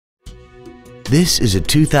This is a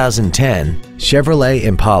 2010 Chevrolet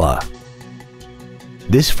Impala.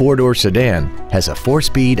 This four-door sedan has a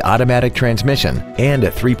 4-speed automatic transmission and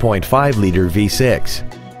a 3.5-liter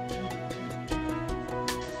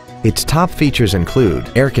V6. Its top features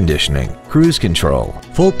include air conditioning, cruise control,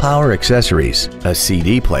 full power accessories, a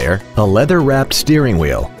CD player, a leather-wrapped steering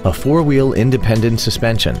wheel, a 4-wheel independent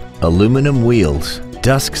suspension, aluminum wheels,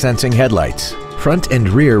 dusk-sensing headlights, front and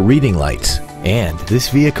rear reading lights, and this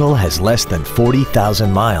vehicle has less than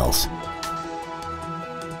 40,000 miles.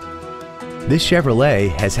 This Chevrolet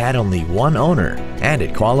has had only one owner, and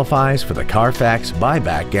it qualifies for the Carfax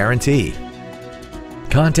buyback guarantee.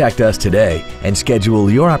 Contact us today and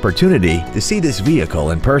schedule your opportunity to see this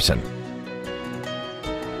vehicle in person.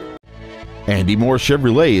 Andy Mohr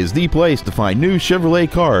Chevrolet is the place to find new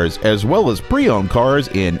Chevrolet cars as well as pre-owned cars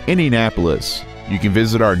in Indianapolis. You can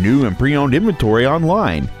visit our new and pre-owned inventory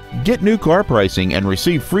online, get new car pricing, and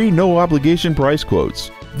receive free no-obligation price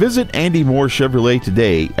quotes. Visit Andy Mohr Chevrolet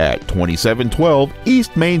today at 2712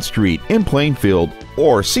 East Main Street in Plainfield,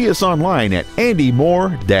 or see us online at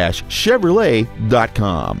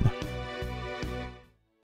andymohr-chevrolet.com.